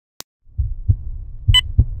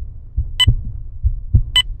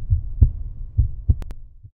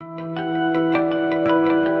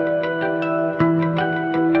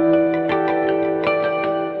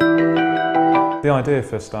The idea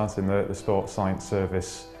for starting the sports science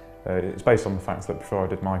service is based on the fact that before I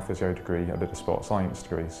did my physio degree, I did a sports science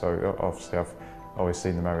degree, so obviously I've always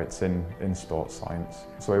seen the merits in sports science.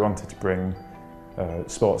 So we wanted to bring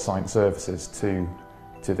sports science services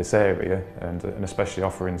to this area and especially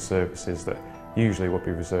offering services that usually would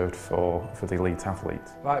be reserved for the elite athlete.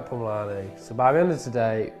 Right, Pumlani, so by the end of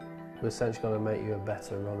today we're essentially going to make you a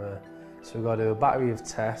better runner. So we've got to do a battery of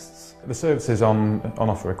tests. The services on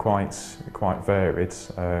offer are quite varied,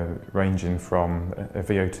 ranging from a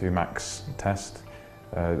VO2max test.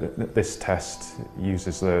 This test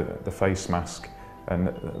uses the face mask and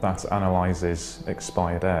that analyses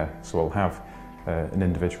expired air. So we'll have an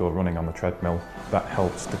individual running on the treadmill. That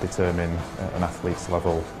helps to determine an athlete's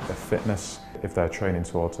level of fitness. If they're training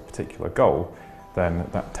towards a particular goal, then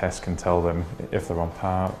that test can tell them if they're on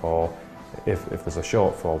par or if there's a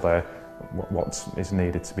shortfall there, what is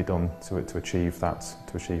needed to be done to achieve that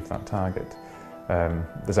target.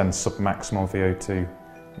 There's then submaximal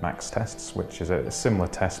VO2max tests, which is a similar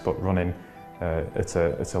test but running at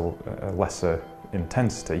a lesser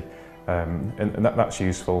intensity, and that's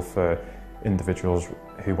useful for individuals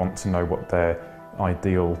who want to know what their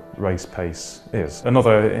ideal race pace is.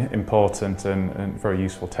 Another important and very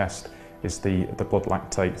useful test is the blood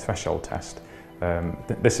lactate threshold test.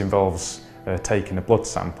 This involves taking a blood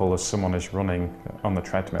sample as someone is running on the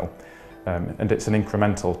treadmill, and it's an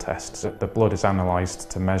incremental test. The blood is analysed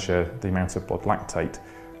to measure the amount of blood lactate,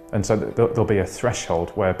 and so there'll be a threshold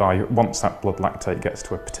whereby once that blood lactate gets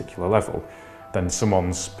to a particular level, then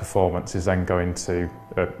someone's performance is then going to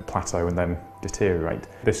plateau and then deteriorate.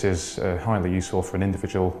 This is highly useful for an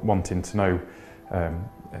individual wanting to know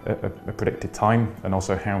a predicted time and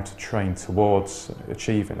also how to train towards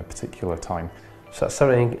achieving a particular time. So at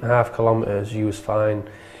 17.5 kilometres you was fine.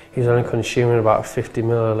 He was only consuming about 50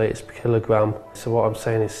 millilitres per kilogram. So what I'm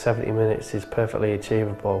saying is 70 minutes is perfectly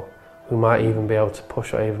achievable. We might even be able to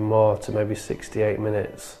push it even more to maybe 68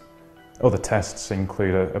 minutes. Other tests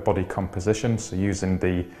include a body composition, so using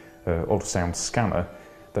the ultrasound scanner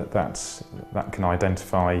that can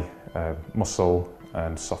identify muscle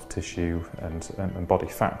and soft tissue and body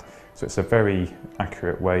fat. So it's a very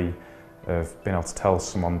accurate way of being able to tell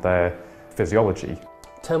someone their physiology.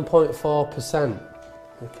 10.4%.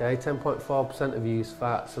 Okay, 10.4% of used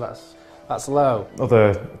fat, so that's low.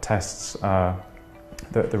 Other tests are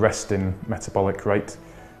the resting metabolic rate.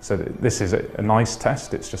 So this is a nice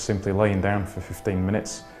test. It's just simply laying down for 15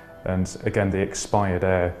 minutes, and again the expired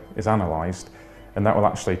air is analysed, and that will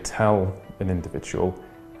actually tell an individual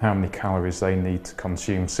how many calories they need to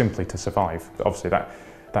consume simply to survive. Obviously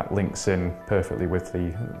that links in perfectly with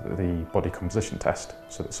the body composition test,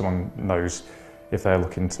 so that someone knows if they're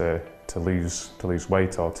looking to lose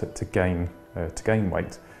weight or to gain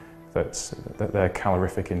weight, that their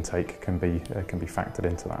calorific intake can be factored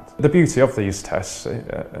into that. The beauty of these tests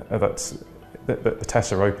are that the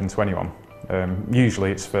tests are open to anyone.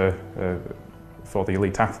 Usually it's for the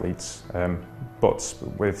elite athletes, but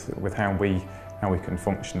with how we can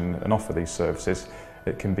function and offer these services,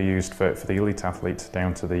 it can be used for the elite athlete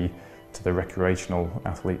down to the recreational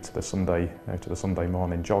athlete, to the Sunday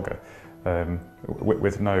morning jogger,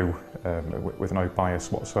 with no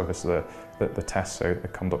bias whatsoever. So the tests are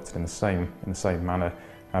conducted in the same manner,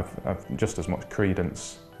 have just as much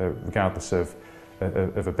credence, regardless of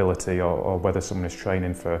ability or whether someone is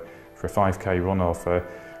training for a 5k run or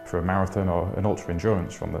for a marathon or an ultra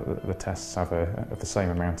endurance run. The tests have the same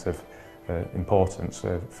amount of importance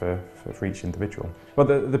for each individual. Well,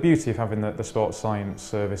 the beauty of having the sports science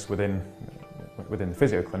service within the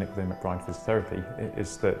physio clinic, within McBride Physiotherapy,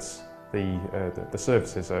 is that the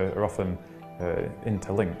services are often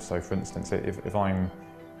interlinked. So for instance, if I'm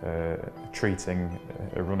treating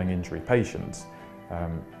a running injury patient,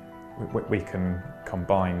 we can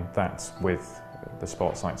combine that with the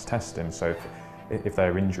sports science testing. So if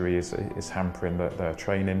their injury is hampering their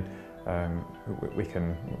training, we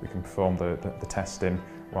can perform the testing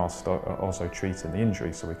whilst also treating the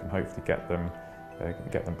injury, so we can hopefully get them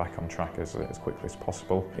back on track as quickly as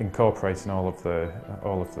possible. Incorporating all of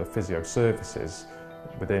the physio services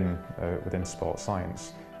within sports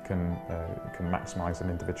science can maximise an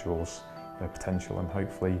individual's potential and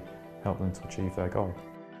hopefully help them to achieve their goal.